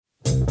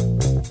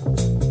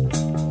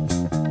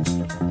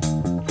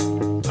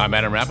I'm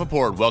Adam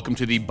Rappaport. Welcome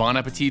to the Bon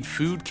Appetit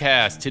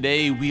Foodcast.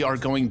 Today we are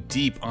going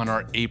deep on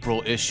our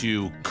April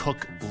issue,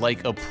 Cook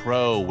Like a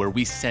Pro, where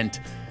we sent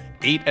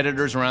 8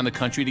 editors around the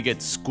country to get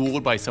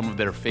schooled by some of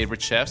their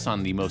favorite chefs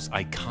on the most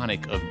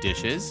iconic of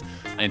dishes.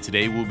 And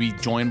today we'll be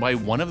joined by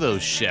one of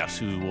those chefs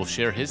who will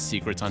share his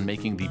secrets on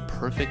making the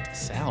perfect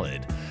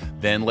salad.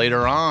 Then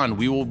later on,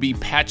 we will be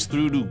patched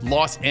through to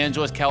Los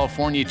Angeles,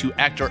 California to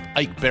actor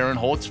Ike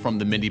Barinholtz from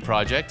The Mindy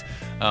Project.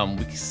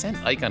 We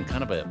sent Ike on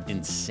kind of an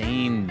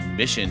insane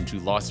mission to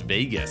Las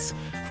Vegas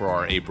for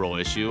our April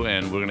issue,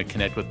 and we're going to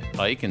connect with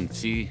Ike and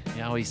see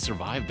how he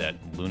survived that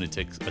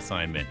lunatic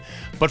assignment.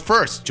 But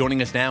first,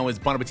 joining us now is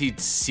Bon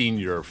Appetit's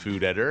senior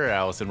food editor,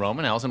 Allison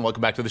Roman. Allison,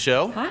 welcome back to the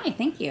show. Hi,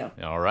 thank you.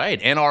 All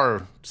right, and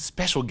our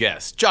special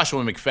guest,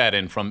 Joshua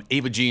McFadden from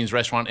Ava Jean's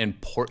restaurant in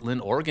Portland,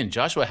 Oregon.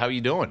 Joshua, how are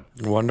you doing?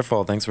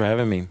 Wonderful. Thanks for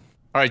having me.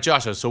 All right,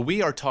 Joshua, so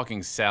we are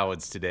talking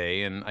salads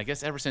today, and I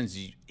guess ever since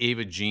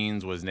Ava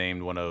Jean's was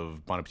named one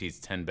of Bon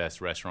Appetit's 10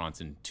 best restaurants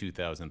in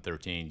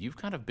 2013, you've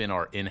kind of been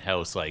our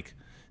in-house,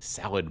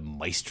 salad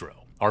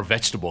maestro, our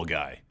vegetable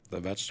guy. The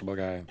vegetable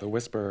guy, the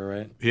whisperer,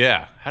 right?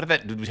 Yeah.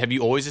 Have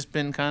you always just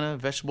been kind of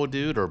vegetable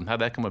dude, or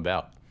how'd that come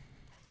about?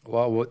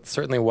 Well, it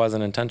certainly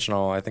wasn't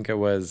intentional. I think it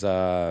was,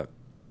 they're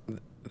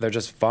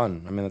just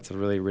fun. I mean, that's a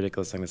really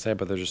ridiculous thing to say,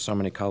 but there's just so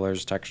many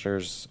colors,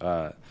 textures,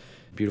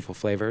 beautiful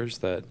flavors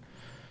that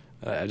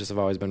I just have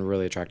always been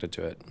really attracted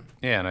to it.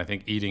 Yeah, and I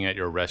think eating at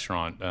your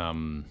restaurant,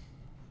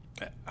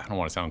 I don't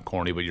want to sound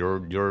corny, but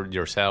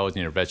your salads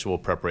and your vegetable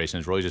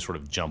preparations really just sort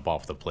of jump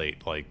off the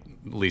plate, at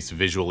least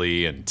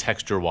visually and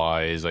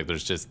texture-wise.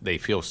 They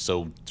feel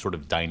so sort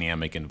of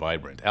dynamic and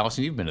vibrant.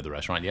 Allison, you've been to the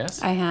restaurant,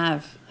 yes? I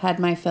have had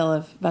my fill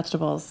of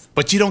vegetables.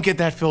 But you don't get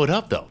that filled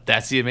up, though.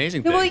 That's the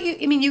amazing thing. Well,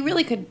 you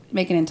really could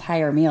make an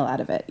entire meal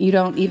out of it. You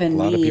don't even need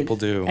a lot of people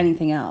do.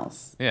 Anything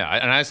else. Yeah,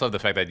 and I just love the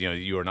fact that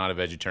you are not a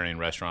vegetarian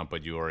restaurant,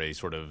 but you are a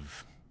sort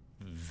of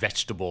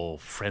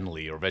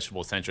vegetable-friendly or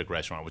vegetable-centric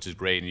restaurant, which is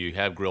great. And you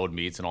have grilled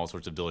meats and all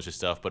sorts of delicious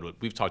stuff. But what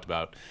we've talked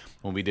about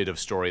when we did a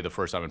story the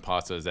first time in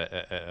pastas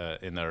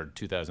in our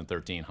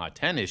 2013 Hot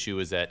 10 issue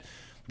is that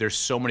there's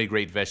so many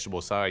great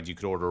vegetable sides. You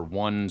could order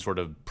one sort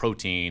of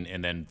protein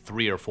and then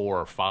 3 or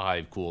 4 or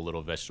 5 cool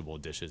little vegetable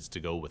dishes to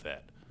go with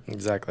that.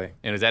 Exactly.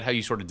 And is that how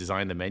you sort of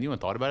designed the menu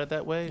and thought about it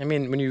that way? I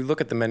mean, when you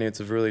look at the menu, it's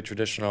a really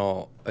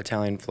traditional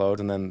Italian float,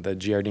 and then the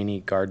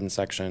Giardini garden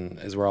section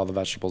is where all the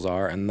vegetables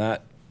are, and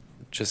that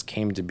just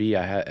came to be.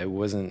 It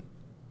wasn't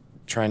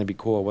trying to be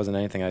cool. It wasn't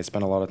anything. I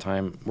spent a lot of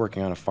time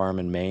working on a farm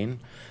in Maine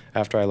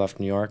after I left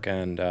New York,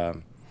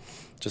 and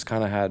just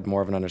kind of had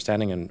more of an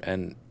understanding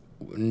and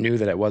knew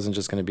that it wasn't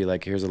just going to be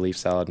like, here's a leaf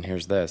salad and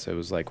here's this. It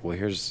was like, well,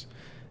 here's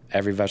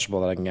every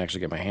vegetable that I can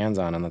actually get my hands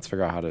on, and let's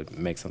figure out how to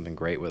make something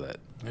great with it.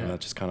 Yeah. And that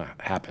just kind of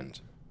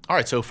happened. All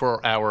right, so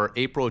for our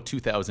April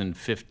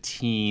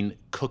 2015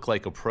 Cook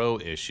Like a Pro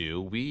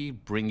issue, we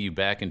bring you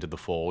back into the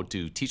fold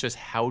to teach us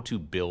how to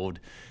build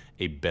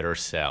a better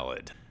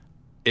salad.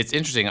 It's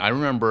interesting. I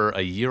remember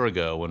a year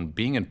ago when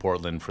being in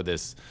Portland for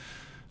this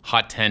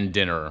Hot 10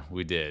 dinner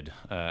we did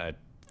at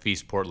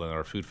Feast Portland,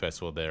 our food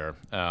festival there,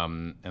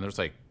 and there was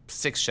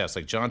 6 chefs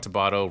like John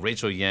Tabato,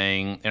 Rachel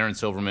Yang, Aaron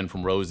Silverman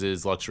from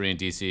Rose's Luxury in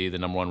DC, the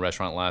 #1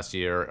 restaurant last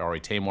year,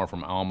 Ari Tamor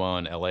from Alma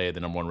in LA,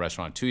 the #1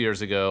 restaurant 2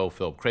 years ago,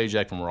 Philip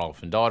Krajek from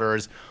Rolf and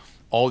Daughters,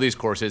 all these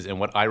courses.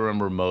 And what I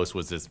remember most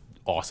was this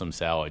awesome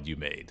salad you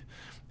made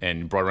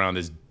and brought around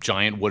this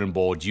giant wooden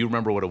bowl. Do you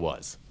remember what it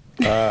was?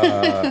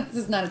 This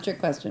is not a trick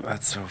question.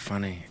 That's so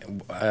funny.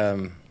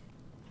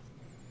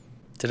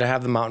 Did it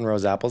have the Mountain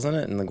Rose apples in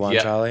it and the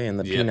guanciale and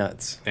the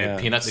peanuts? And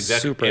peanuts,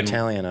 exactly. Super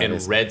Italian, obviously.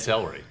 And red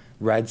celery.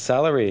 Red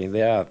celery,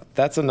 yeah.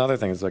 That's another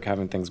thing, is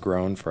having things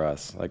grown for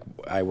us.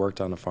 I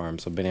worked on a farm,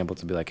 so being able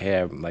to be like, hey,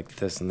 I like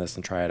this and this,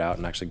 and try it out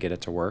and actually get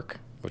it to work,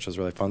 which was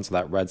really fun. So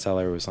that red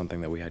celery was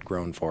something that we had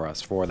grown for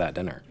us for that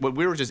dinner. What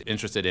we were just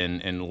interested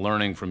in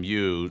learning from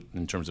you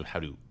in terms of how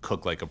to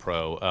cook like a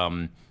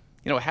pro.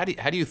 How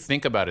do you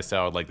think about a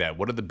salad like that?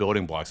 What are the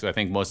building blocks? I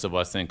think most of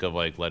us think of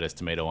lettuce,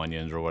 tomato,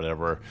 onions, or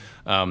whatever.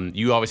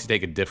 You obviously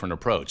take a different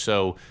approach.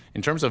 So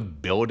in terms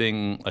of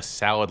building a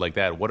salad like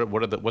that,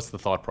 what's the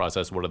thought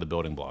process? What are the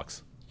building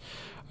blocks?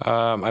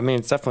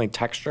 It's definitely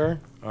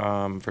texture,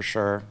 for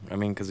sure.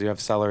 Because you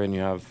have celery and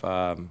you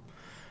have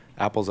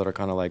apples that are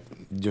kind of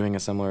doing a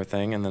similar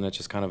thing, and then it's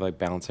just kind of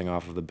bouncing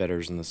off of the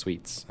bitters and the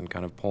sweets and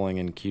kind of pulling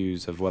in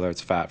cues of whether it's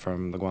fat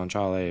from the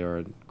guanciale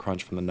or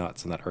crunch from the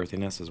nuts and that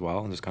earthiness as well,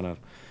 and just kind of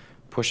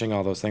pushing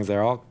all those things. They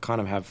all kind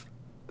of have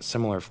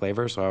similar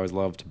flavors, so I always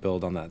love to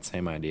build on that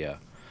same idea.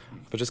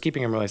 But just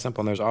keeping them really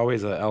simple, and there's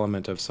always an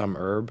element of some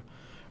herb,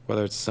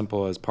 whether it's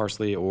simple as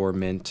parsley or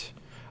mint,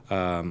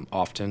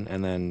 often,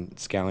 and then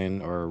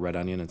scallion or red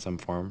onion in some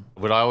form.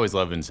 What I always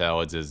love in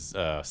salads is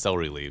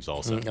celery leaves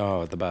also.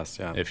 Oh, the best,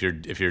 yeah. If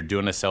you're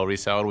doing a celery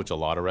salad, which a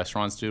lot of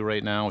restaurants do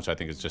right now, which I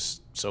think is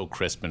just so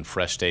crisp and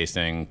fresh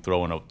tasting,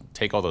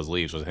 take all those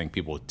leaves, which I think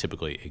people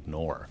typically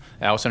ignore.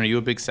 Allison, are you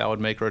a big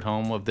salad maker at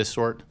home of this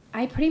sort?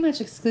 I pretty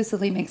much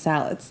exclusively make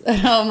salads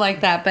at home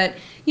like that. But,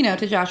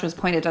 to Joshua's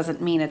point, it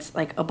doesn't mean it's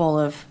like a bowl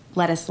of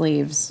lettuce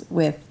leaves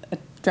with a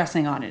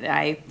dressing on it.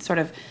 I sort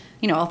of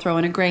I'll throw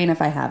in a grain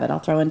if I have it. I'll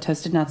throw in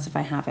toasted nuts if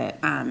I have it.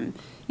 And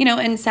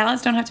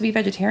salads don't have to be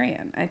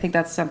vegetarian. I think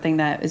that's something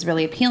that is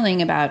really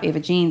appealing about Ava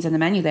Jean's and the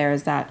menu there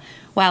is that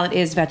while it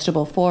is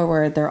vegetable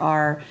forward, there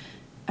are,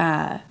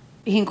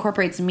 he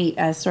incorporates meat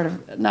as sort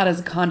of, not as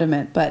a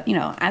condiment, but,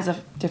 as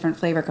a different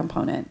flavor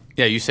component.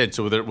 Yeah, you said,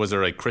 so was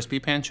there like crispy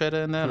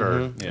pancetta in that?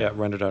 Mm-hmm. Or Yeah,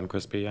 rendered out and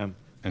crispy, yeah.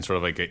 And sort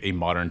of like a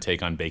modern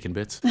take on bacon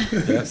bits?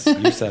 Yes,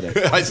 you said it.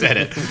 I said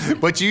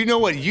it. But you know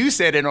what you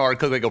said in our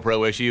Cook Like a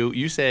Pro issue?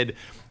 You said,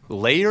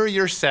 layer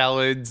your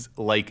salads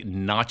like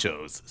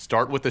nachos.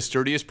 Start with the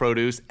sturdiest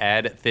produce,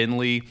 add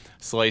thinly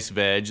sliced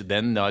veg,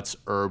 then nuts,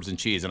 herbs, and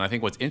cheese. And I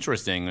think what's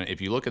interesting,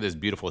 if you look at this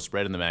beautiful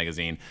spread in the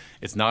magazine,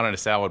 it's not on a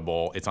salad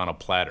bowl, it's on a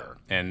platter.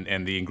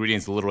 And the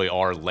ingredients literally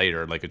are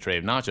layered like a tray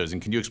of nachos. And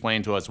can you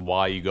explain to us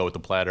why you go with the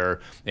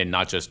platter and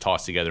not just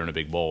toss together in a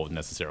big bowl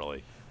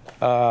necessarily?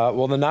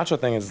 Well, the nacho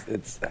thing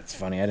that's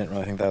funny. I didn't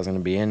really think that was going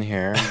to be in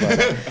here.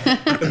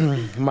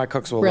 But my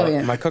cooks will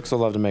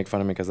love to make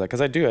fun of me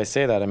because I do. I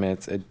say that. I mean,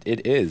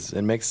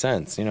 it makes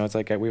sense. It's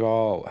like we've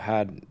all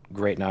had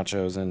great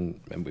nachos, and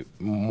we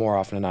more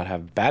often than not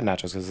have bad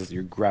nachos because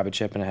you grab a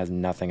chip and it has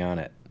nothing on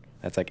it.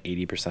 That's like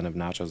 80% of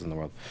nachos in the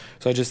world.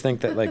 So I just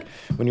think that like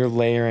when you're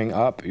layering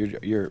up,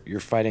 you're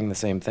fighting the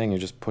same thing. You're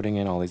just putting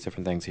in all these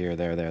different things here,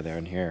 there,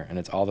 and here, and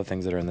it's all the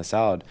things that are in the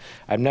salad.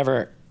 I've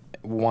never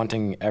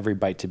wanting every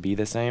bite to be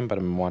the same, but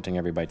I'm wanting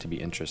every bite to be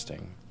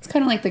interesting. It's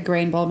kind of like the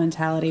grain bowl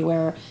mentality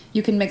where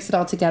you can mix it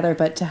all together,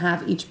 but to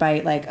have each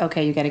bite, like,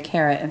 okay, you get a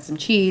carrot and some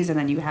cheese, and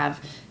then you have,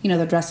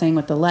 the dressing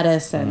with the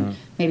lettuce and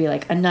maybe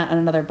like a nut on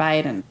another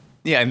bite. And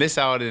yeah, and this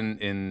out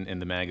in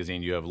the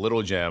magazine, you have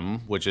Little Gem,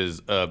 which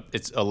is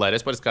it's a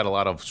lettuce, but it's got a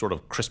lot of sort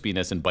of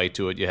crispiness and bite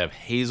to it. You have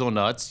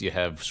hazelnuts. You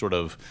have sort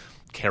of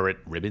carrot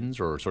ribbons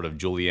or sort of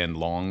julienne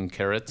long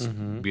carrots,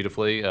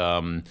 beautifully.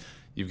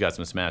 You've got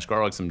some smashed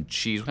garlic, some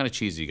cheese. What kind of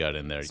cheese you got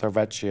in there?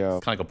 Sarvecchio.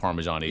 Kind of like a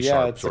Parmesan-y Yeah,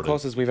 sharp, it's the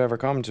closest we've ever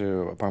come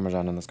to a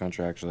Parmesan in this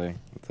country, actually.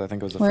 I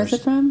think it was the Where first. is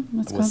it from?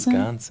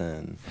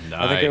 Wisconsin. Nice.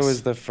 I think it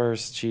was the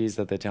first cheese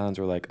that the Italians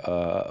were like,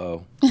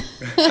 uh-oh.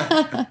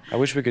 I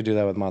wish we could do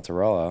that with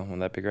mozzarella. Wouldn't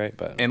that be great?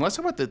 But And let's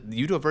talk about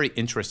you do a very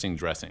interesting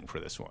dressing for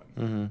this one.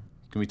 Mm-hmm.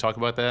 Can we talk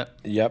about that?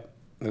 Yep.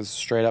 It was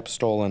straight up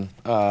stolen.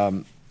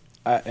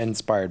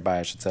 Inspired by,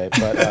 I should say.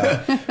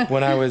 But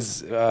when I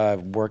was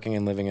working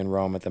and living in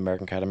Rome at the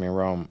American Academy in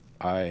Rome,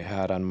 I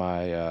had on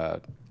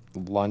my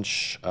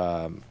lunch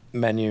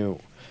menu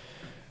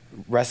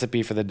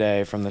recipe for the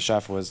day from the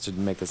chef was to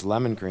make this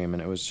lemon cream,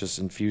 and it was just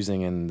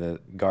infusing in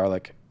the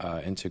garlic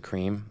into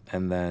cream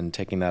and then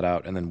taking that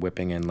out and then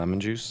whipping in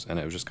lemon juice, and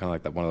it was just kind of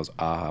like that one of those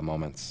aha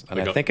moments. And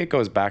I think it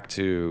goes back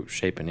to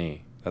Chez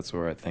Panisse. That's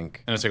where I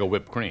think. And it's like a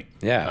whipped cream.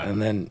 Yeah,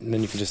 and then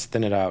you can just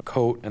thin it out,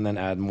 coat, and then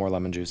add more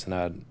lemon juice and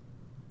add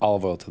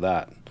olive oil to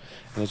that.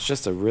 And it's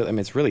just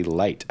it's really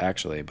light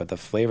actually, but the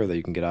flavor that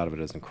you can get out of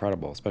it is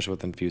incredible, especially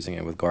with infusing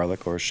it with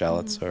garlic or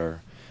shallots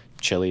or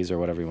chilies or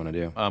whatever you want to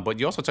do. But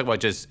you also talk about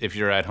just if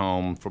you're at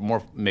home, for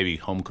more maybe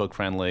home cook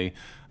friendly,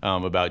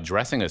 about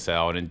dressing a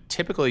salad. And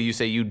typically you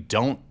say you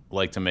don't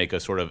like to make a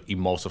sort of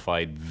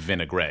emulsified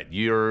vinaigrette.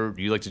 You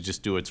like to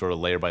just do it sort of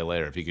layer by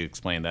layer. If you could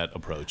explain that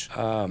approach.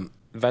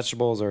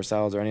 Vegetables or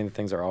salads or any of the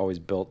things are always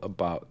built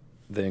about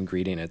the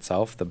ingredient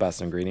itself, the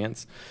best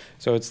ingredients.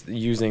 So it's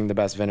using the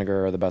best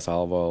vinegar or the best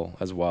olive oil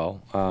as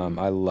well.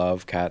 I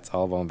love Katz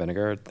olive oil and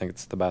vinegar. I think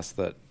it's the best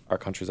that our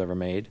country's ever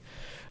made.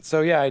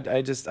 So yeah,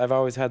 I've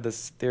always had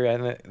this theory.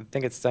 I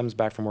think it stems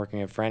back from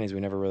working at Franny's. We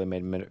never really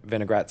made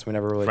vinaigrettes. We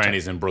never really.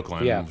 Franny's in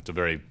Brooklyn. Yeah. It's a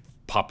very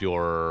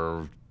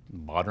popular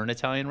modern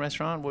Italian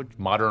restaurant,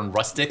 modern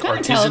rustic it's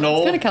artisanal.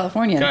 It's kind of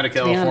California. Kind of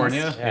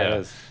California. Yeah, it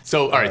is.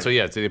 So all right, so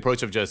the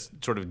approach of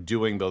just sort of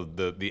doing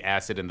the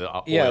acid and the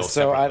oil. Yeah,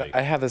 so separately.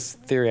 I have this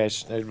theory.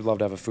 I'd love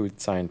to have a food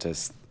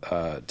scientist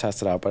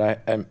test it out,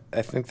 but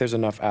I think there's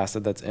enough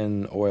acid that's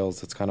in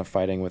oils that's kind of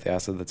fighting with the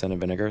acid that's in a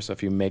vinegar. So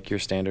if you make your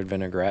standard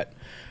vinaigrette,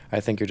 I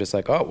think you're just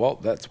like, oh, well,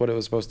 that's what it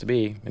was supposed to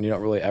be, and you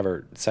don't really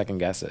ever second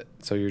guess it.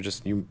 So you're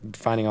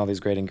finding all these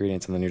great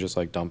ingredients, and then you're just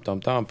like dump,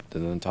 and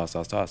then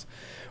toss.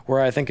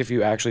 Where I think if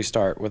you actually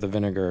start with a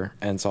vinegar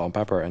and salt and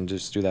pepper and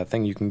just do that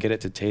thing, you can get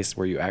it to taste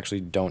where you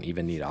actually don't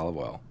even need olive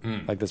oil.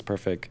 Like this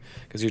perfect,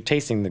 because you're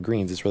tasting the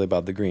greens. It's really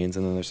about the greens,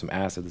 and then there's some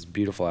acid, this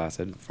beautiful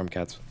acid from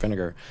Katz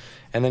vinegar.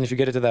 And then if you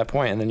get it to that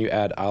point and then you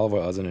add olive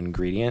oil as an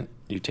ingredient,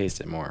 you taste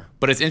it more.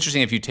 But it's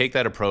interesting if you take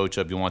that approach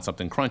of you want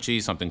something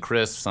crunchy, something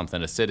crisp, something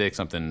acidic,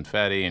 something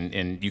fatty,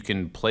 and you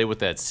can play with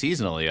that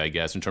seasonally, I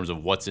guess, in terms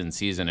of what's in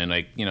season. And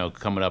like,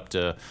 coming up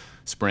to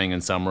spring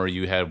and summer,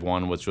 you had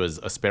one which was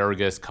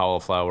asparagus,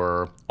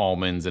 cauliflower,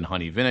 almonds, and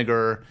honey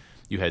vinegar.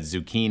 You had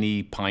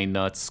zucchini, pine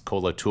nuts,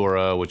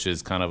 colatura, which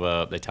is kind of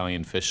a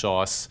Italian fish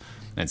sauce,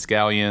 and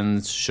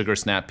scallions, sugar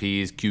snap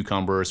peas,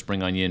 cucumber,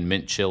 spring onion,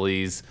 mint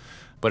chilies.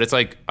 But it's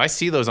like, I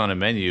see those on a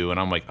menu, and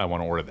I'm like, I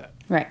want to order that.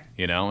 Right.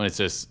 And it's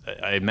just,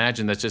 I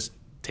imagine that's just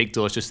take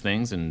delicious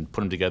things and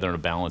put them together in a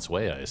balanced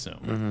way, I assume.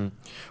 Mm-hmm.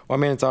 Well,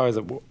 I mean, it's always,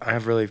 I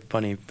have really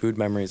funny food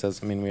memories,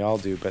 we all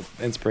do, but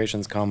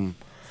inspirations come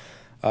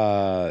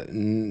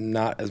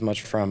not as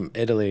much from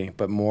Italy,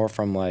 but more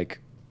from like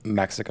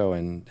Mexico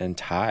and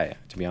Thai,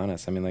 to be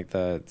honest. I mean, like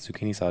the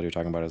zucchini salad you're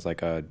talking about is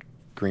like a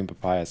green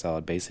papaya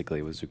salad,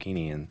 basically, with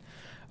zucchini.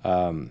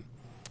 And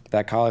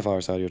that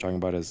cauliflower salad you're talking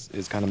about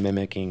is kind of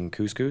mimicking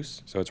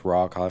couscous. So it's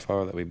raw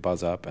cauliflower that we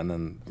buzz up and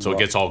then... So it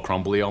gets all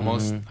crumbly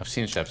almost? I've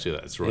seen chefs do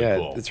that. It's really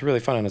cool. It's really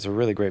fun, and it's a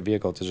really great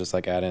vehicle to just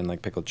like add in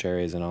like pickled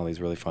cherries and all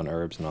these really fun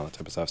herbs and all that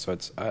type of stuff. So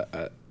it's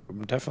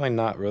I'm definitely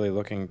not really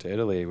looking to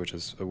Italy, which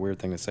is a weird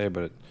thing to say,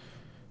 but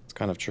it's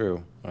kind of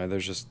true.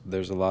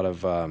 There's a lot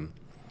of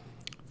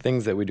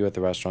things that we do at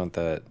the restaurant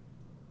that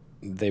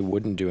they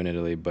wouldn't do in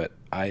Italy, but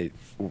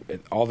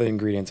all the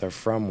ingredients are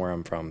from where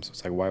I'm from. So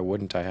it's like, why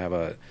wouldn't I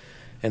have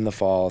in the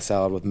fall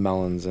salad with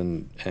melons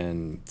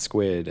and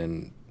squid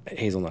and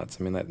hazelnuts?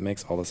 I mean, that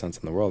makes all the sense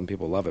in the world, and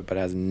people love it, but it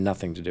has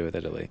nothing to do with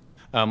Italy.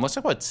 Let's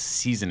talk about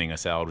seasoning a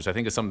salad, which I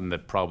think is something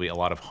that probably a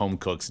lot of home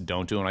cooks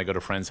don't do. When I go to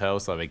a friend's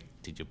house, I'm like,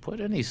 did you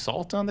put any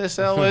salt on this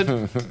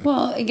salad?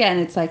 Well, again,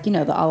 it's like,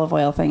 the olive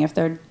oil thing. If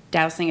they're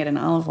dousing it in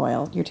olive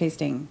oil, you're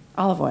tasting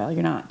olive oil.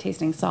 You're not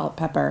tasting salt,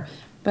 pepper.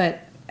 But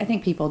I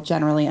think people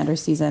generally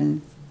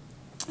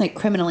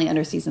criminally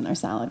underseason their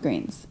salad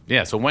greens.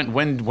 Yeah. So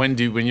when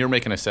you're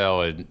making a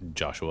salad,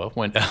 Joshua,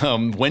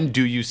 when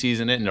do you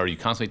season it, and are you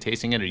constantly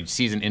tasting it? Or you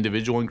season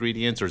individual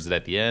ingredients, or is it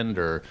at the end,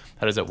 or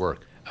how does that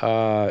work?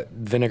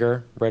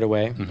 Vinegar right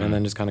away, and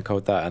then just kind of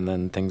coat that, and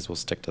then things will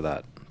stick to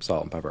that,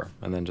 salt and pepper,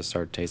 and then just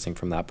start tasting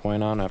from that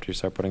point on after you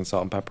start putting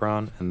salt and pepper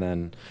on, and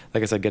then,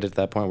 like I said, get it to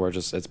that point where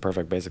it's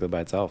perfect basically by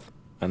itself,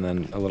 and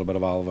then a little bit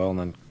of olive oil, and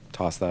then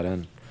toss that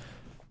in.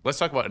 Let's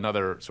talk about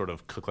another sort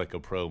of cook like a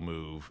pro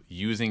move,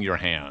 using your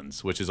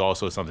hands, which is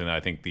also something that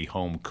I think the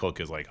home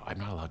cook is like, I'm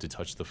not allowed to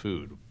touch the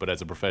food. But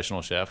as a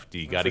professional chef, do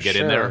you got to get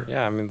in there?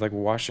 Yeah, I mean, like,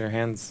 wash your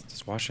hands.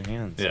 Just wash your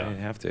hands. Yeah. You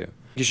have to.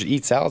 You should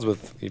eat salads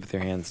with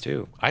your hands,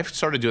 too. I've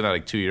started doing that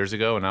like 2 years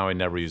ago, and now I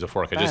never use a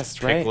fork. I just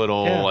pick right?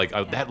 little,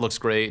 Yeah. that looks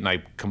great, and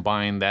I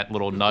combine that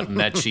little nut and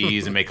that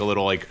cheese and make a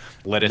little,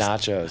 lettuce.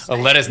 Nachos.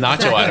 A lettuce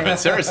nacho out of it,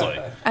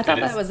 seriously. I thought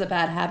that was a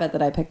bad habit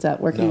that I picked up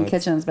working in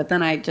kitchens, but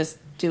then I just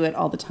do it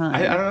all the time.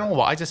 I don't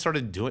know. I just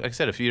started doing, like I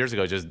said, a few years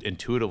ago, just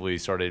intuitively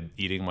started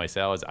eating my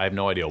salads. I have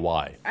no idea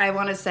why. I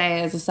want to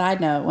say, as a side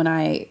note, when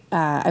I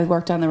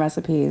worked on the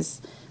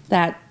recipes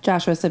that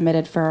Joshua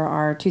submitted for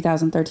our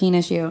 2013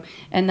 issue,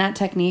 and that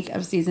technique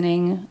of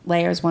seasoning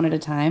layers one at a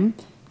time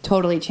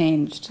totally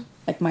changed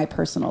my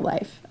personal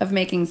life of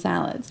making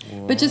salads.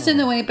 Whoa. But just in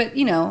the way,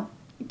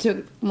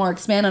 to more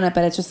expand on it,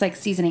 but it's just like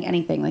seasoning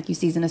anything. Like you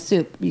season a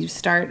soup, you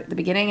start at the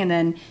beginning and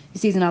then you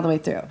season all the way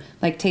through.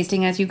 Like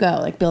tasting as you go,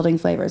 like building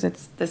flavors.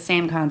 It's the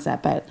same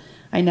concept, but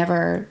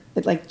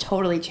it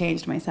totally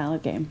changed my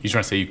salad game. You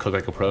trying to say you cook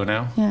like a pro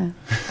now? Yeah,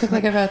 cook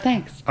like a pro,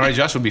 thanks. All right,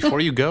 Joshua,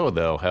 before you go,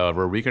 though,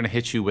 however, we're going to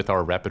hit you with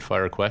our rapid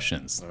fire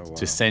questions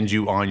to send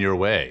you on your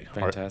way.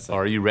 Fantastic.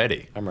 Are you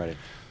ready? I'm ready.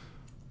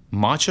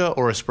 Matcha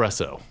or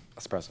espresso?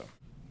 Espresso.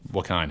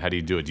 What kind? How do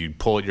you do it? Do you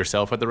pull it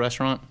yourself at the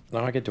restaurant?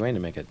 No, I get Dwayne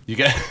to make it. You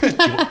get.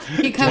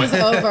 He comes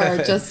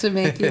over just to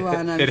make you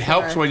one. It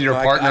helps when your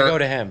partner. I go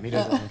to him. He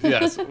does it.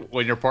 Yes,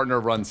 when your partner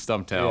runs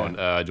Stumptown,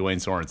 Dwayne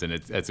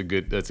Sorensen. That's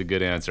a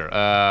good answer.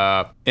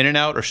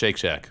 In-N-Out or Shake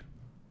Shack?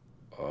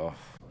 Oh.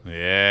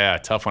 Yeah,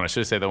 tough one. I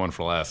should have said that one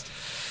for last.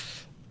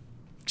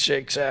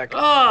 Shake Shack.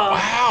 Oh,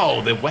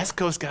 wow! The West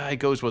Coast guy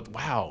goes with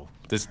wow.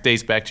 This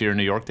dates back to your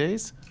New York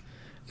days?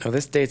 No,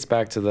 this dates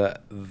back to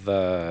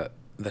the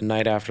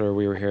night after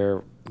we were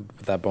here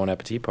with that Bon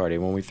Appetit party,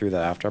 when we threw the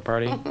after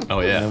party.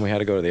 Oh, yeah. And then we had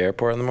to go to the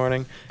airport in the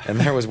morning, and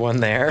there was one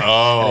there.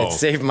 Oh. And it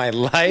saved my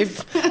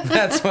life.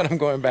 That's what I'm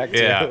going back to.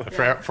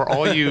 Yeah, for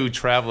all you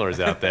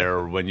travelers out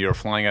there, when you're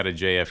flying out of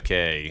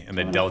JFK and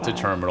then Delta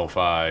Terminal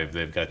 5,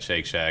 they've got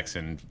Shake Shacks,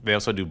 and they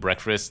also do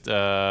breakfast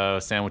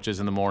sandwiches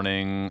in the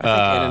morning.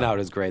 I think In-N-Out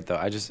is great, though.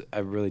 I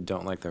really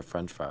don't like their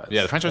French fries.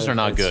 Yeah, the French fries are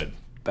not good.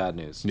 Bad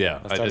news. Yeah.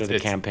 I started a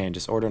campaign,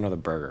 just order another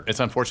burger. It's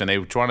unfortunate. They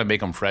were trying to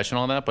make them fresh and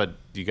all that, but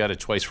you got to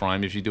twice fry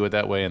them if you do it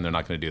that way, and they're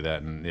not going to do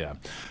that. And yeah.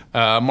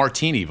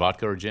 Martini,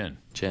 vodka or gin?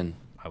 Gin.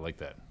 I like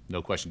that.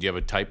 No question. Do you have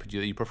a type that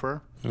you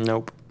prefer?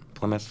 Nope.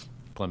 Plymouth.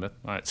 Plymouth.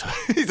 All right. So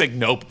he's like,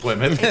 nope,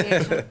 Plymouth.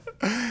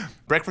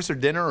 Breakfast or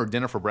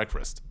dinner for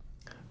breakfast?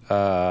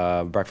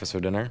 Breakfast or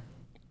dinner.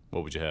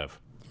 What would you have?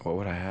 What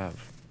would I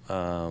have?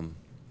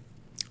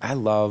 I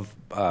love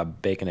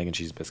bacon, egg, and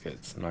cheese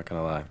biscuits. I'm not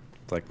going to lie.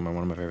 It's one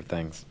of my favorite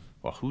things.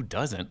 Well, who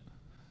doesn't?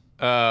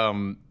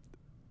 This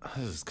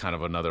is kind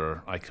of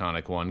another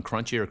iconic one.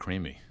 Crunchy or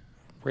creamy?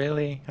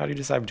 Really? How do you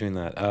decide between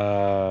that?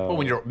 Well,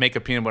 when you make a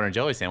peanut butter and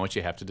jelly sandwich,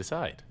 you have to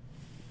decide.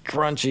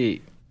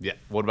 Crunchy. Yeah.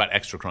 What about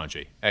extra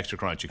crunchy? Extra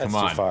crunchy. Come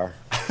That's on. too far.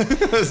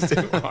 That's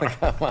too far.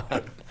 Come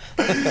on.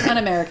 It's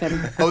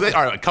un-American. All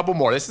right, a couple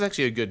more. This is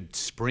actually a good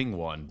spring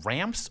one.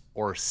 Ramps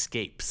or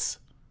scapes?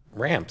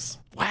 Ramps.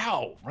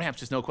 Wow, ramps,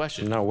 just no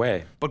question. No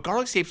way. But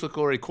garlic scapes look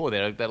really cool. They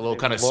have that little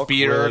kind of look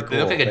spear. really They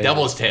look cool. like a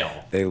devil's tail.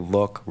 They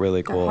look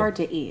really cool. They're hard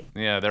to eat.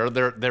 Yeah,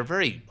 they're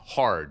very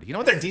hard. You know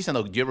what? They're decent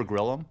though. Do you ever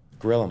grill them?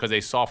 Grill them. because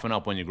they soften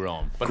up when you grill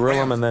them. But Grill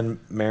them and then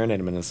marinate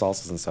them in the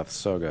salsas and stuff.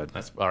 So good.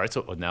 That's all right.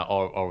 So now,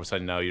 all of a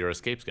sudden, now you're a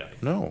Escapes guy.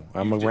 No,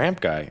 I'm a ramp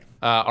guy.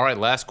 All right,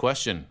 last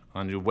question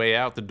on your way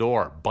out the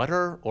door: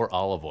 butter or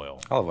olive oil?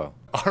 Olive oil.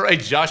 All right,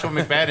 Joshua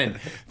McFadden,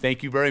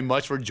 thank you very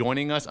much for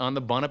joining us on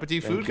the Bon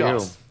Appetit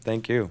Foodcast.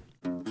 Thank you.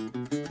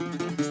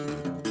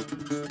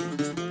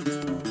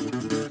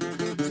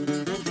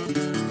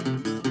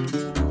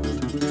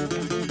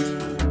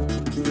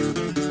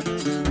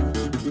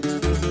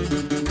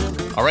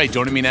 All right,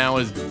 joining me now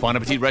is Bon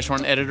Appetit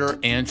restaurant editor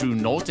Andrew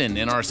Knowlton,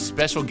 and our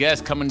special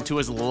guest coming to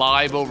us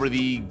live over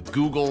the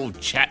Google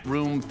chat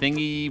room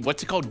thingy.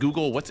 What's it called?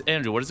 Google?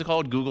 Andrew? What is it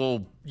called?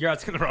 Google? You're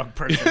asking the wrong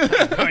person. I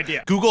have no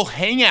idea. Google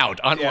Hangout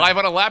live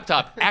on a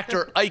laptop.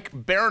 Actor Ike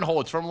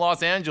Barinholtz from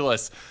Los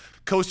Angeles,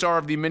 co-star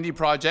of the Mindy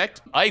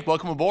Project. Ike,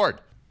 welcome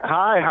aboard.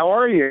 Hi, how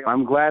are you?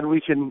 I'm glad we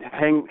can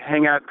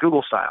hang out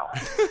Google style.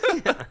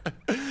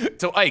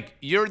 So, Ike,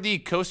 you're the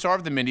co-star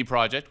of the Mindy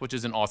Project, which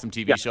is an awesome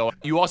TV show.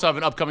 You also have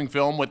an upcoming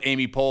film with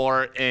Amy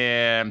Poehler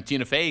and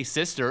Tina Fey,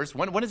 Sisters.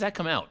 When does that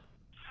come out?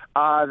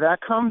 That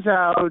comes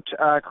out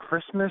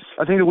Christmas,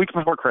 I think the week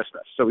before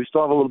Christmas. So we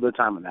still have a little bit of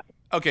time on that.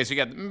 Okay, so you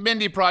got the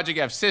Mindy Project,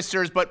 you have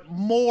Sisters, but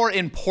more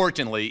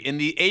importantly, in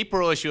the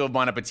April issue of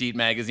Bon Appetit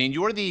magazine,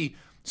 you're the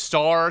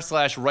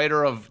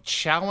star/writer of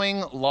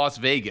Chowing Las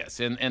Vegas.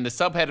 And the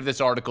subhead of this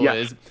article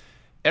is,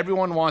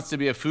 everyone wants to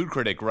be a food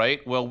critic,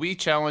 right? Well, we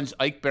challenged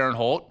Ike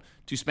Barinholtz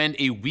to spend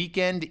a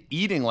weekend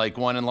eating like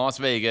one in Las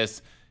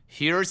Vegas.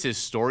 Here's his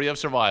story of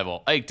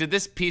survival. Ike, did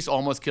this piece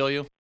almost kill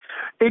you?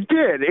 It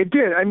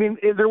did. I mean,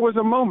 there was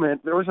a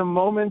moment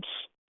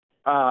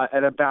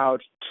at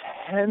about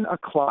 10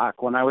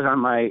 o'clock when I was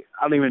on I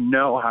don't even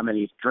know how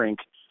many drink,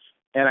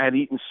 and I had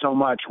eaten so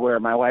much where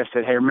my wife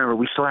said, hey, remember,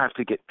 we still have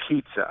to get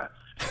pizza.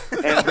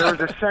 And there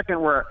was a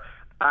second where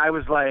I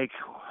was like,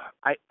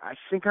 I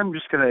think I'm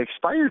just going to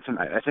expire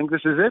tonight. I think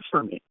this is it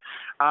for me.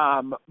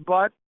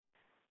 But,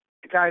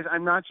 guys,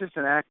 I'm not just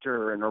an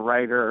actor and a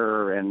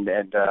writer and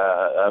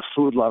a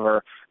food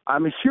lover.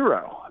 I'm a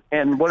hero.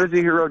 And what does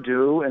a hero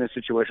do in a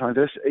situation like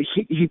this?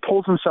 He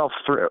pulls himself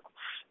through,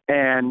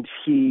 and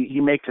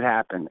he makes it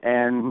happen.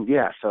 And,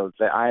 so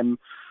I'm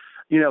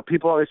 –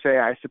 people always say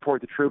I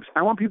support the troops.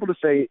 I want people to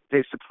say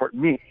they support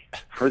me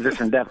for this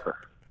endeavor.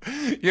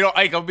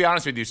 Ike, I'll be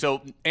honest with you.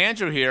 So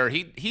Andrew here,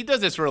 he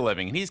does this for a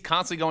living, and he's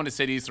constantly going to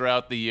cities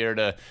throughout the year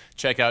to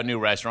check out new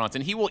restaurants,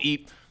 and he will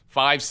eat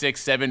 5,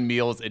 6, 7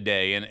 meals a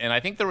day. And I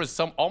think there was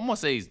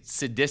almost a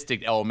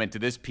sadistic element to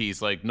this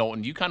piece. Like,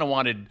 Knowlton, you kind of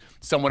wanted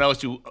someone else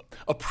to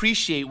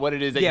appreciate what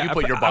it is that you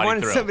put your body through. I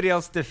wanted somebody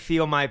else to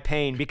feel my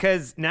pain,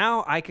 because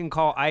now I can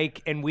call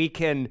Ike and we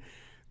can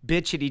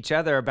bitch at each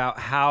other about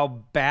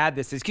how bad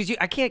this is. Because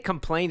I can't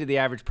complain to the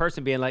average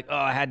person being like, oh,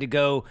 I had to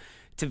go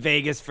to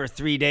Vegas for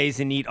 3 days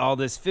and eat all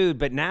this food.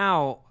 But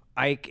now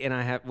Ike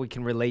and we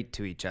can relate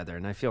to each other,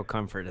 and I feel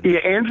comfort in that. Yeah,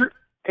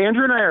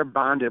 Andrew and I are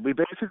bonded. We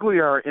basically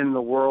are in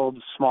the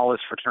world's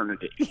smallest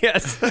fraternity.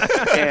 Yes.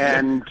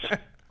 And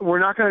we're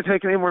not going to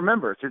take any more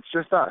members. It's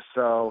just us.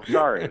 So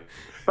sorry.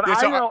 But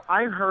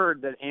I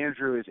heard that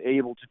Andrew is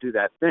able to do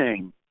that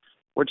thing,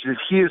 which is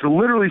he's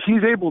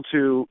able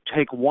to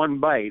take one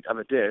bite of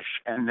a dish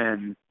and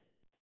then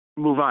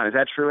move on. Is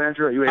that true,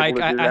 Andrew? Are you able to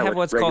do that? I have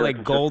what's called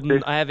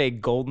I have a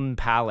golden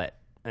palate,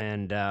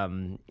 and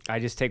I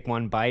just take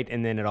one bite,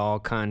 and then it all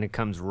kind of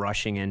comes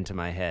rushing into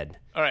my head.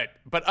 All right,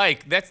 but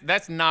Ike,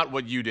 that's not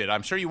what you did.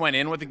 I'm sure you went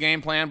in with the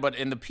game plan, but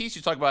in the piece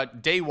you talk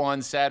about day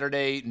one,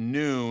 Saturday,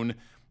 noon,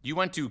 you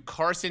went to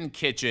Carson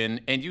Kitchen,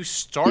 and you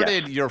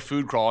started your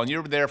food crawl, and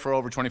you were there for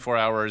over 24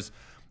 hours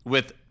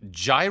with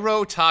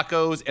gyro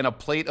tacos and a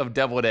plate of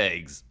deviled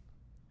eggs.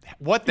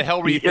 What the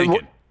hell were you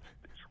thinking?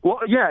 Well,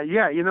 yeah.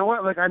 You know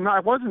what? Like, I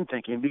wasn't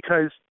thinking,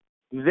 because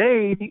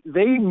they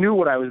knew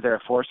what I was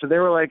there for. So they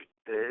were like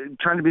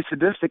trying to be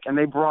sadistic, and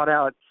they brought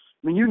out.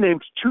 I mean, you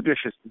named 2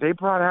 dishes. They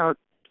brought out,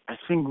 I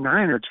think,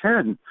 9 or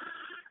 10.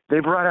 They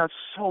brought out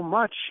so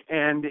much,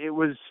 and it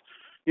was,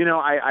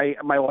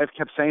 my wife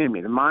kept saying to me,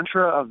 the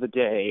mantra of the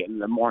day in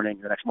the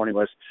next morning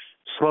was,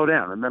 slow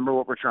down. Remember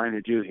what we're trying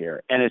to do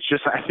here. And it's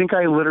just, I think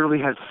I literally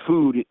had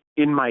food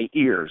in my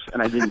ears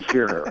and I didn't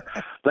hear her.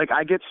 Like,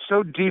 I get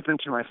so deep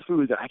into my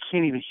food that I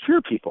can't even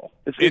hear people.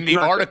 In the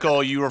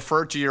article, you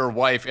referred to your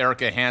wife,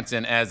 Erica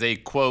Hansen, as a,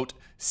 quote,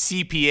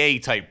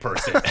 CPA type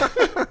person.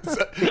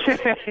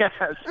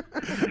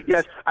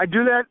 Yes. I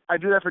do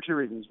that for 2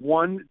 reasons.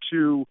 One,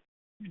 to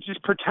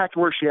just protect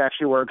where she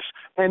actually works.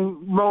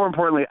 And more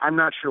importantly, I'm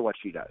not sure what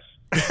she does.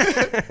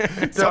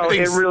 So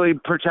it really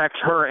protects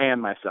her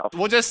and myself.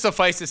 We'll just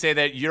suffice to say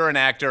that you're an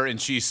actor and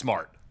she's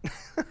smart.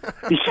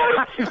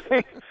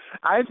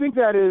 I think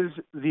that is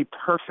the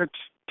perfect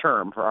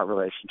term for our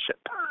relationship.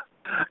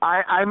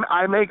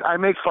 I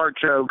make fart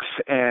jokes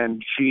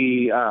and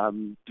she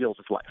deals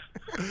with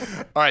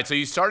life. All right, so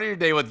you started your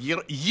day with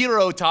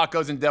gyro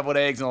tacos and deviled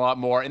eggs and a lot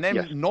more, and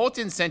then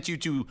Knowlton sent you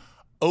to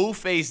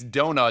O-Face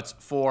Donuts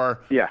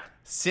for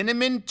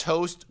cinnamon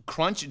toast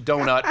crunch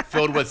donut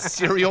filled with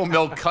cereal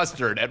milk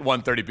custard at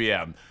 1:30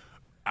 p.m.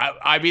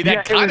 I mean,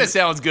 that kind of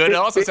sounds good. It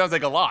also sounds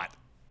like a lot.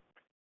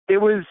 It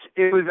was.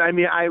 I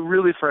mean, I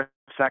really for a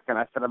second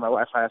I said to my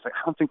wife, I was like,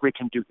 I don't think we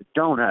can do the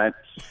donut.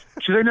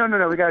 She's like,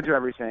 no, we got to do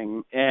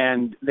everything.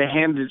 And they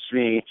handed it to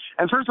me.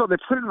 And first of all, they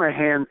put it in my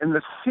hand, and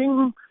the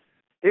thing,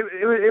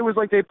 it was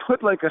like they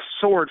put like a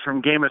sword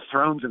from Game of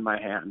Thrones in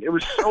my hand. It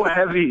was so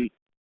heavy,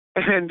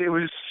 and it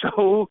was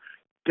so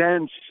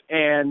dense.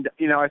 And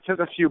I took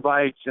a few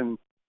bites, and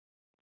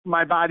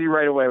my body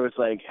right away was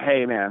like,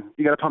 hey, man,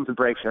 you got to pump the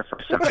brakes there for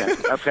a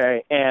second,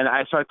 okay? And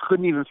so I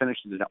couldn't even finish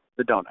the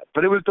donut.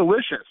 But it was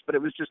delicious, but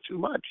it was just too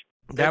much.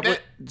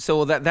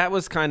 That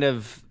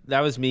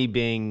was me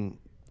being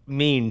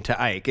mean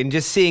to Ike and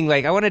just seeing,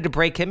 like, I wanted to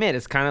break him in.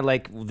 It's kind of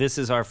like, this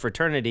is our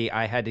fraternity.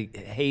 I had to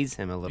haze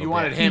him a little bit. You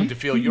wanted him to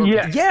feel your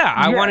pain. Yeah,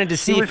 I wanted to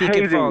see if he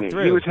could follow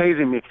through. He was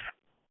hazing me.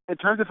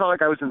 At times it felt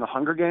like I was in the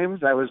Hunger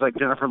Games. I was like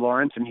Jennifer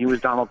Lawrence and he was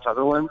Donald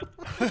Sutherland.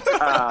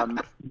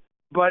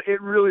 But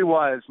it really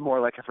was more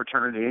like a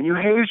fraternity, and you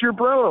haze your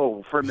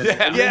bro for a minute,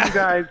 and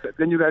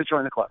then you guys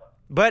join the club.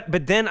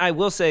 But then I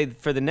will say,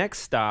 for the next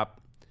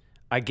stop,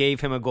 I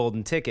gave him a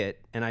golden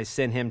ticket, and I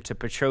sent him to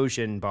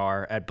Petrosian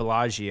Bar at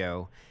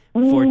Bellagio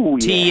for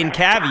tea and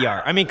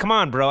caviar. I mean, come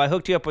on, bro, I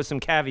hooked you up with some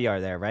caviar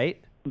there,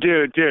 right?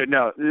 Dude,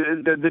 no,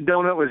 the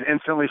donut was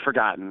instantly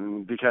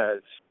forgotten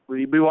because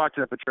we walked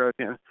to the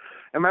Petrosian,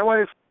 and my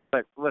wife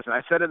like, listen,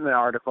 I said it in the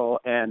article,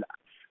 and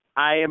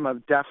I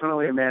am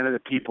definitely a man of the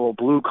people,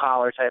 blue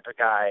collar type of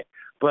guy,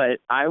 but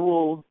I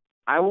will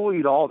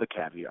eat all the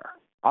caviar.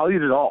 I'll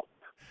eat it all.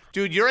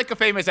 Dude, you're like a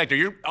famous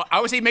actor.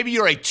 I would say maybe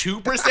you're a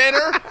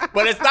 2%er,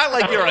 but it's not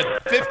like you're a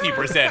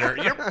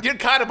 50%er. You're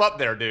kind of up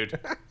there, dude.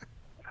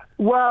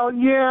 Well,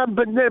 yeah,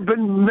 but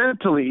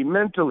mentally,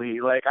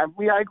 like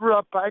I grew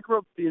up,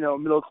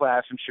 middle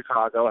class in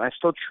Chicago, and I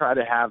still try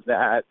to have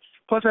that.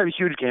 Plus, I have a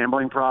huge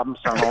gambling problem,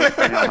 so I'm always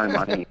spending all my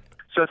money.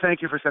 So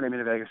thank you for sending me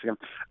to Vegas again.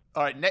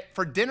 All right,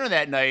 for dinner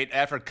that night,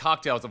 after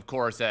cocktails, of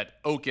course, at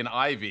Oak and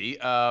Ivy,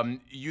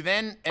 you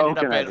then ended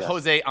up at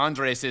Jose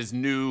Andres'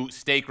 new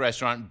steak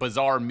restaurant,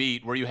 Bazaar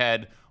Meat, where you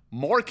had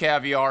more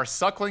caviar,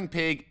 suckling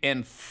pig,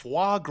 and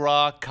foie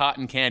gras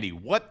cotton candy.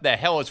 What the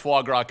hell is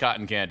foie gras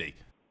cotton candy?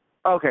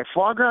 Okay,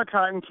 foie gras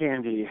cotton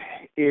candy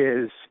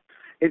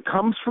it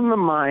comes from the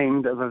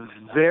mind of a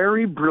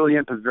very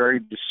brilliant but very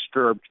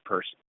disturbed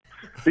person.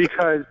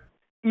 Because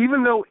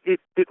even though it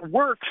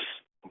works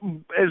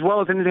as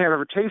well as anything I've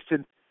ever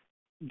tasted,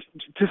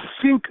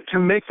 to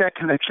make that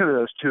connection to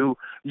those two,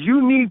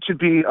 you need to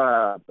be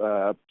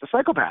a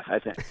psychopath, I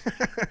think.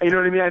 You know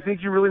what I mean? I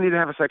think you really need to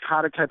have a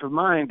psychotic type of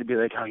mind to be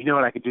like, oh, you know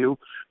what I could do?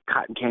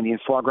 Cotton candy and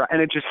foie gras.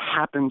 And it just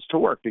happens to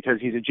work because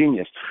he's a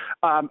genius.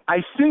 I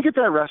think at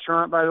that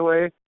restaurant, by the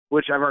way,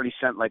 which I've already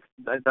sent like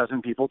a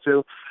dozen people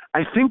to,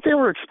 I think they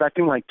were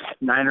expecting like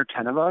 9 or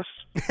 10 of us.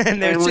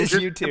 And there's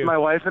just you two. My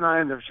wife and I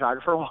and the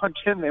photographer walked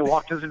in. They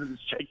walked us into this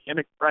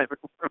gigantic private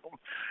room.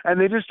 And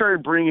they just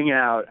started bringing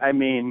out, I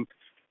mean,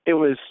 that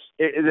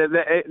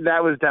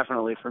was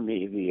definitely for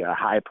me the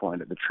high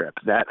point of the trip.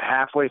 That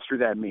halfway through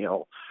that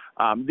meal,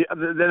 then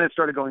it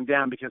started going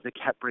down because they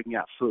kept bringing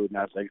out food, and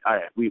I was like, all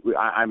right,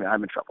 I'm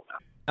in trouble now.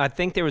 I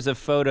think there was a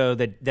photo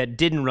that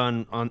didn't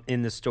run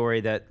in the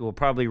story that will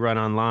probably run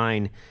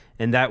online,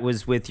 and that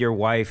was with your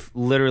wife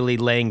literally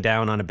laying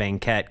down on a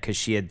banquette because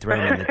she had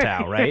thrown in the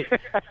towel, right?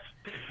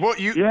 Well,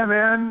 yeah,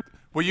 man.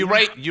 Well, you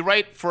write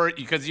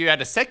because you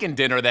had a second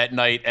dinner that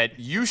night at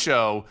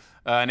Yusho,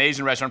 an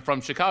Asian restaurant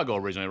from Chicago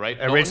originally, right?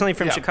 Originally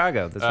from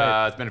Chicago. That's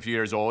right. It's been a few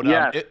years old.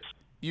 Yeah.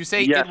 You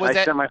say yes, it was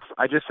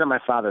I just sent my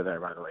father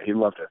there, by the way. He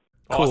loved it.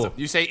 Awesome. Cool.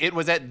 You say it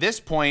was at this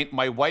point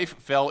my wife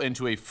fell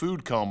into a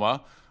food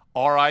coma,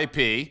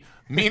 R.I.P.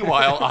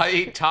 Meanwhile, I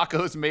ate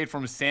tacos made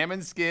from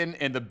salmon skin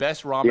and the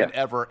best ramen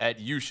ever at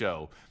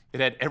Yusho.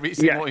 It had every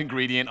single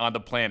ingredient on the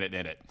planet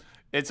in it.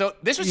 And so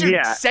this was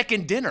your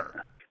second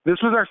dinner. This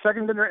was our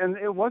second dinner, and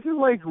it wasn't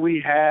like we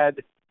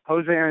had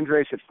Jose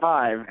Andres at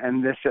 5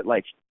 and this at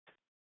like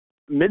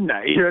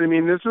midnight. You know what I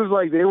mean? This was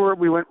like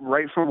we went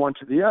right from one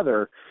to the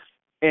other.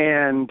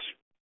 And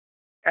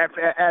at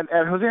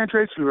Jose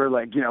Andres, we were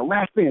like,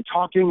 laughing and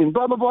talking and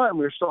blah, blah, blah, and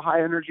we were so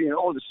high energy and,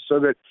 oh, this is so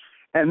good.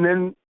 And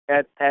then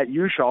at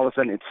Yusho, all of a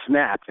sudden it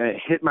snapped and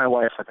it hit my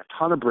wife like a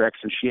ton of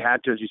bricks, and she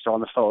had to, as you saw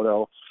in the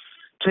photo,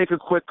 take a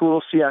quick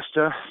little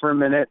siesta for a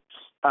minute.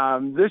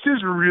 This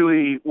is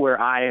really where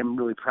I am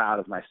really proud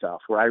of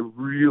myself, where I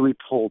really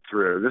pulled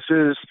through. This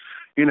is,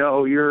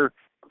 you're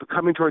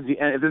coming towards the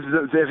end.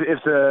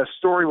 If the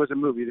story was a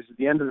movie, this is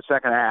the end of the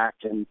second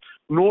act, and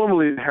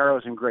normally the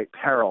hero's in great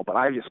peril, but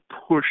I just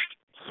pushed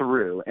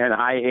through, and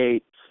I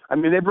ate. I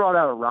mean, they brought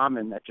out a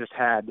ramen that just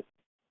had,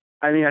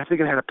 I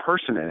think it had a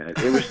person in it.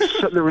 It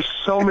was there were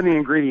so many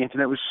ingredients,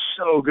 and it was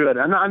so good.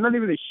 I'm not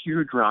even a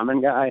huge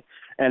ramen guy,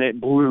 and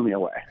it blew me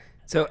away.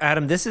 So,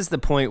 Adam, this is the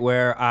point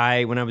where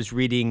when I was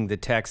reading the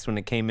text when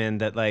it came in,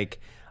 that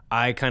like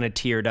I kind of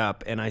teared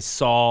up and I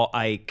saw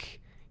Ike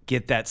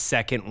get that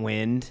second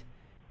wind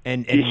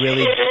and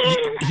really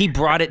he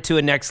brought it to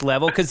a next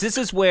level, because this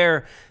is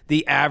where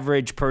the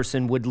average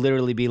person would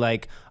literally be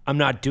like, I'm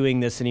not doing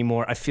this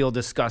anymore. I feel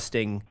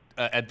disgusting.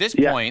 At this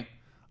point,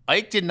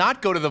 Ike did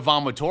not go to the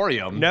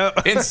vomitorium. No.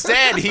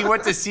 Instead, he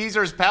went to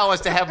Caesar's Palace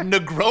to have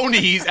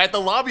Negronis at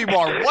the lobby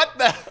bar. What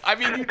the? I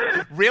mean,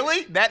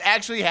 really? That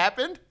actually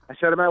happened? I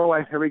said to my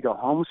wife, here we go,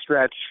 home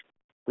stretch.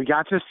 We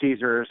got to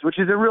Caesar's, which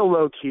is a real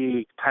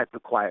low-key type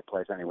of quiet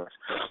place anyways.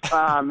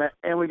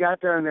 And we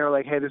got there, and they were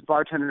like, hey, this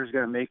bartender is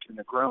going to make you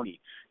a Negroni.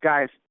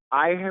 Guys,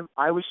 I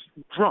was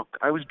drunk.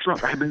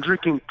 I've been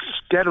drinking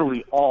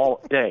steadily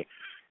all day.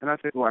 And I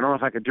said, well, I don't know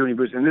if I could do any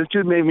booze. And this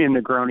dude made me a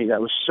Negroni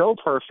that was so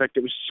perfect.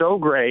 It was so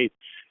great.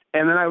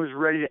 And then I was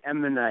ready to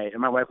end the night.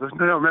 And my wife goes,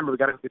 no, remember, we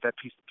got to get that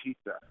piece of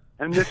pizza.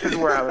 And this is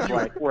where I was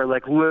like,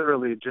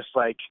 literally just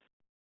like,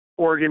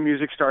 organ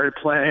music started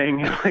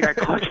playing. Like I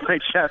clutched my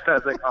chest. I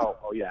was like, oh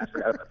yeah, I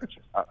forgot about that.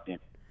 Oh, damn.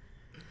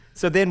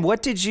 So then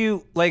what did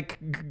you,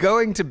 like,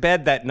 going to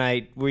bed that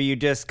night, were you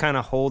just kind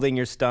of holding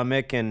your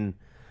stomach and,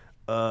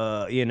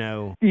 you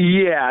know?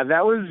 Yeah,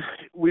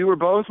 we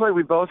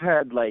both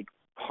had like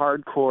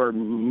hardcore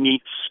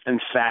meats and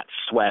fat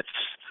sweats.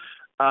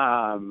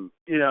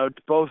 You know,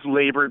 both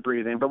labored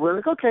breathing, but we're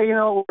like, okay, you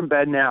know, we're in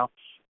bed now.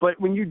 But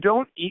when you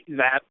don't eat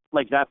that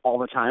like that all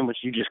the time, which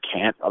you just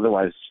can't,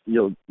 otherwise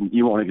you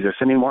won't exist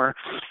anymore,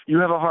 you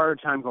have a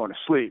hard time going to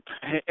sleep.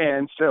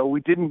 And so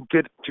we didn't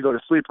get to go to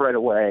sleep right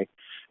away,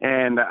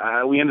 and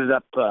we ended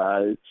up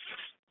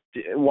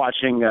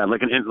watching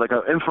like an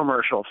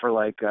infomercial for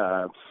like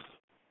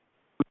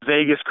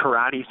Vegas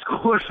karate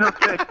school or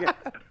something.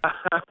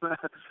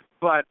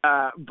 But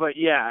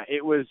yeah,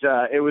 it was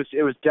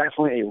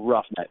definitely a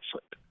rough night's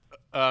sleep.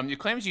 You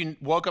claims you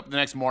woke up the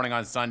next morning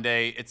on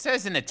Sunday. It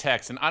says in a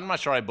text, and I'm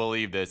not sure I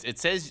believe this. It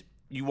says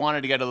you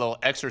wanted to get a little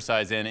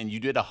exercise in, and you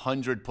did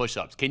 100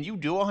 push-ups. Can you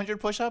do 100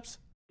 push-ups?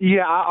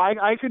 Yeah,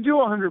 I could do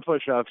 100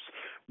 push-ups,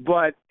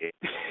 but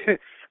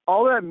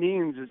all that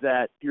means is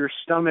that your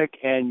stomach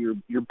and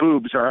your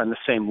boobs are on the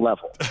same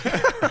level.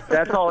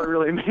 That's all it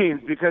really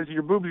means, because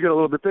your boobs get a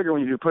little bit bigger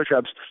when you do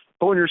push-ups,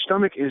 but when your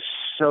stomach is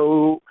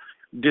so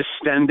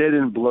distended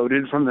and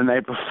bloated from the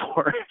night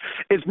before,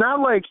 it's not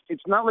like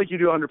you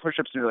do 100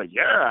 push-ups and you're like,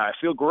 yeah, I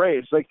feel great.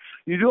 It's like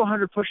you do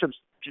 100 push-ups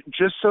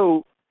just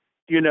so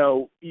you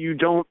know you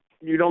don't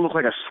look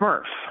like a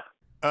Smurf.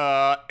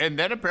 And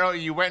then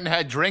apparently you went and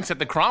had drinks at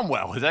the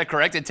Cromwell. Is that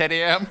correct? At 10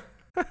 a.m.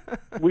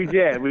 We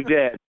did.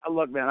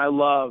 Look, man, I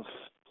love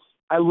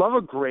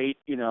a great,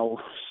 you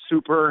know,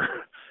 super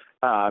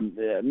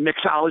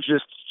mixologist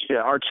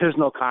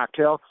artisanal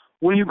cocktail.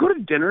 When you go to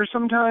dinner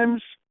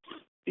sometimes,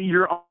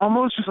 you're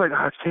almost just like,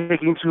 it's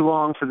taking too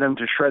long for them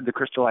to shred the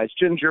crystallized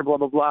ginger, blah,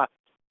 blah, blah.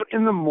 But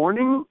in the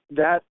morning,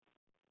 that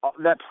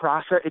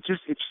process, it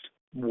just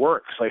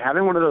works. Like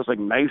having one of those like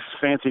nice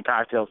fancy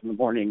cocktails in the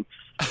morning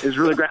is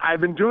really great. I've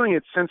been doing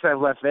it since I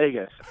left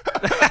Vegas.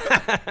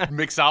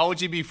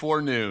 Mixology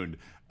before noon.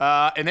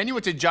 And then you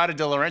went to Giada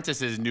De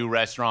Laurentiis' new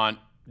restaurant,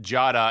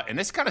 Giada, and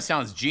this kind of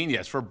sounds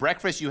genius. For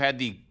breakfast, you had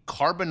the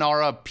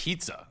carbonara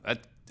pizza.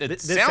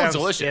 It sounds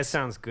delicious. It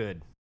sounds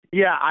good.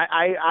 Yeah,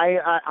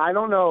 I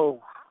don't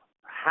know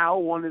how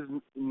one is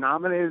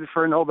nominated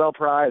for a Nobel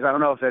Prize. I don't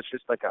know if that's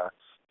just like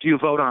do you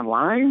vote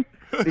online?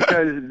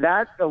 Because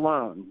that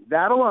alone,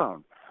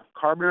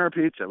 carbonara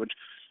pizza, which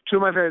two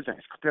of my favorite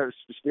things,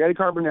 spaghetti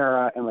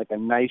carbonara and like a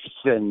nice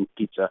thin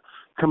pizza,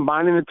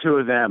 combining the two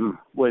of them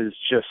was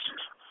just,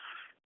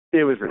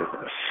 it was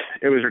ridiculous.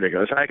 It was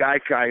ridiculous. I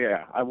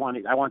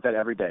want that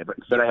every day, but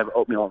instead I have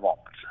oatmeal and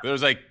walnuts. There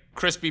was like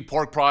crispy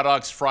pork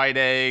products, fried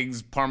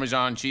eggs,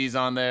 Parmesan cheese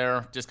on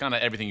there, just kind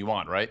of everything you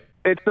want, right?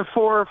 It's the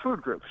 4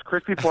 food groups.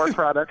 Crispy pork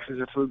products is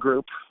a food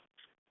group.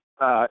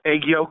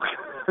 Egg yolk,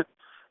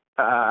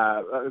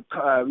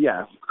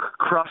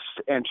 crust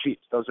and cheese.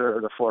 Those are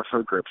the 4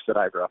 food groups that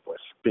I grew up with,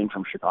 being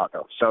from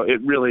Chicago. So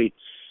it really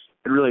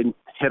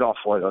hit all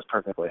 4 of those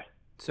perfectly.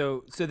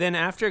 So then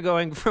after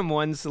going from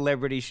one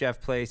celebrity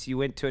chef place, you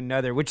went to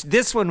another, which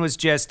this one was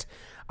just,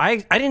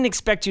 I didn't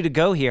expect you to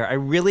go here. I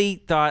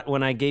really thought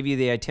when I gave you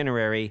the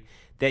itinerary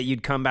that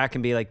you'd come back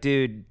and be like,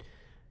 dude,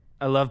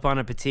 I love Bon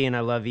Appetit and I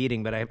love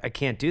eating, but I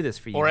can't do this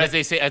for you. Or as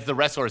they say, as the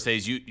wrestler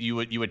says, you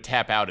would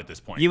tap out at this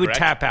point. You correct? would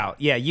tap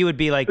out. Yeah, you would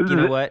be like, you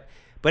know what?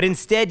 But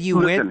instead you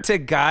went to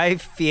Guy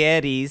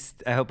Fieri's.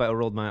 I hope I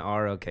rolled my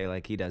R okay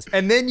like he does.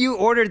 And then you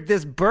ordered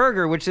this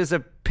burger, which is a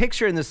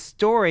picture in the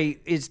story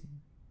is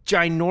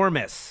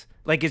ginormous.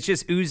 Like it's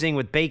just oozing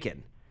with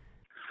bacon.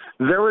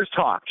 There was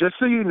talk, just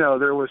so you know,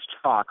 there was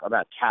talk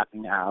about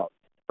tapping out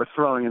or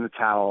throwing in the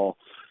towel.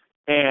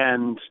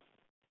 And,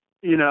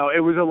 you know,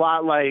 it was a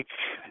lot like,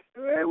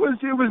 it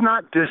was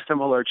not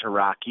dissimilar to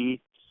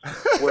Rocky,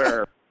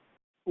 where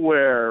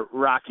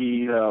Rocky,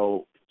 you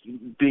know,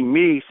 being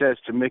me, says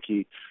to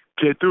Mickey,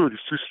 "Can't do it,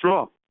 it's too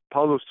strong.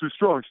 Paulo's too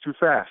strong, it's too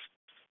fast."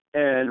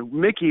 And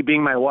Mickey,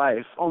 being my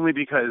wife, only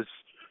because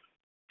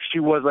she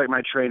was like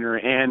my trainer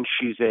and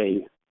she's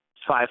a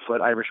 5-foot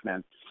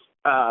Irishman,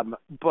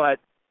 but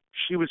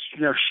she was,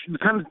 you know, she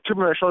kind of took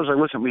me on her shoulders like,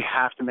 "Listen, we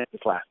have to make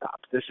this last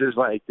stop. This is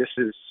it. This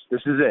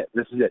is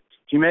it.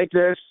 If you make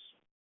this,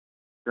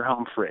 you're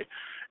home free."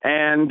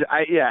 And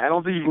I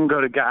don't think you can go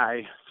to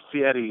Guy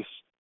Fieri's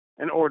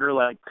and order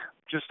like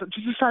just a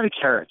side of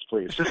carrots,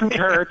 please. Just some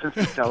carrots and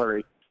some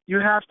celery. you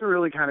have to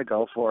really kind of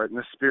go for it in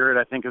the spirit,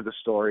 I think, of the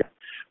story.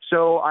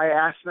 So I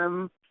asked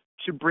them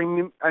to bring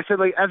me, I said,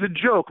 like, as a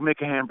joke,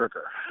 make a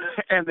hamburger.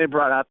 And they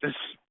brought out this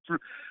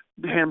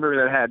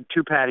hamburger that had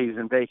 2 patties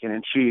and bacon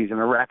and cheese and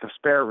a rack of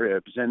spare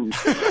ribs and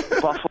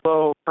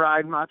buffalo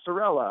fried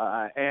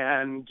mozzarella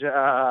and 2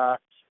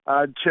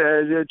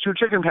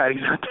 chicken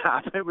patties on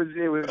top. It was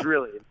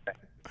really insane.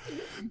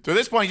 To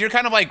this point, you're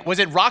kind of like, was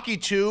it Rocky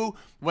 2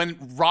 when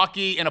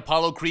Rocky and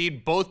Apollo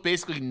Creed both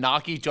basically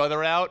knock each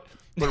other out,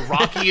 but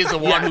Rocky is the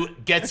one who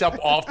gets up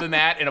off the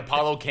mat and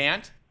Apollo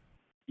can't?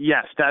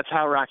 Yes, that's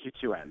how Rocky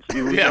 2 ends.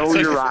 You know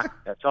you're Rocky.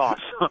 That's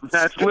awesome.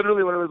 That's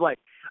literally what it was like.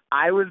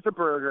 I was the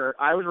burger.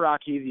 I was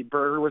Rocky. The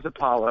burger was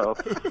Apollo.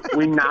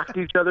 We knocked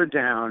each other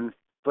down,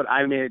 but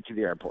I made it to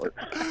the airport.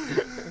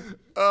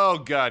 Oh,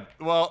 God.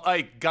 Well,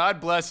 Ike,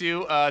 God bless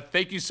you.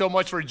 Thank you so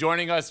much for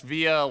joining us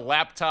via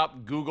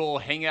laptop Google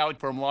Hangout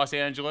from Los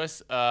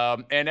Angeles.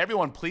 And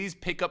everyone, please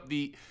pick up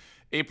the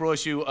April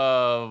issue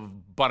of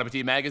Bon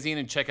Appetit magazine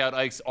and check out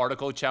Ike's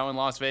article, Chow in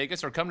Las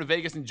Vegas, or come to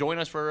Vegas and join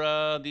us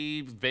for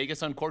the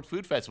Vegas Uncorked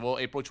Food Festival,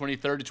 April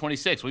 23rd to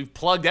 26th. We've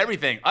plugged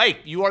everything. Ike,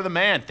 you are the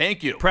man.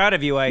 Thank you. Proud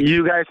of you, Ike.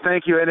 You guys,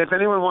 thank you. And if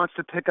anyone wants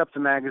to pick up the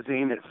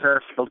magazine at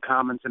Fairfield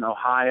Commons in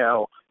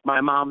Ohio, my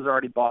mom's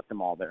already bought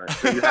them all there.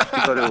 So you have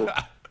to go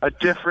to a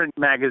different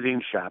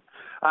magazine shop.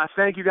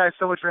 Thank you guys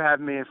so much for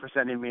having me and for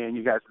sending me, and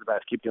you guys are the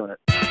best. Keep doing it.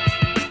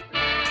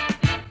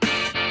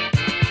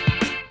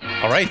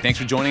 All right, thanks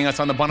for joining us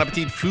on the Bon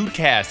Appetit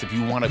Foodcast. If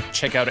you want to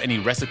check out any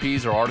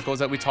recipes or articles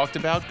that we talked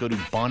about, go to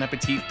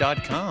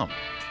bonappetit.com.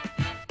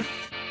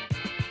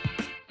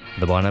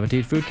 The Bon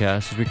Appetit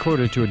Foodcast is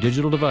recorded to a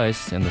digital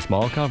device in the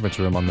small conference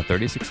room on the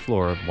 36th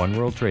floor of One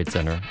World Trade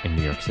Center in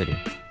New York City.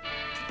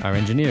 Our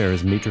engineer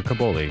is Mitra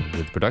Kaboli,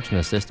 with production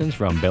assistance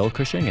from Bill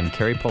Cushing and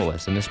Kerry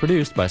Polis, and is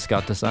produced by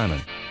Scott DeSimon.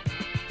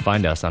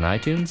 Find us on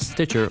iTunes,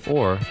 Stitcher,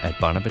 or at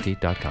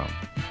bonappetit.com.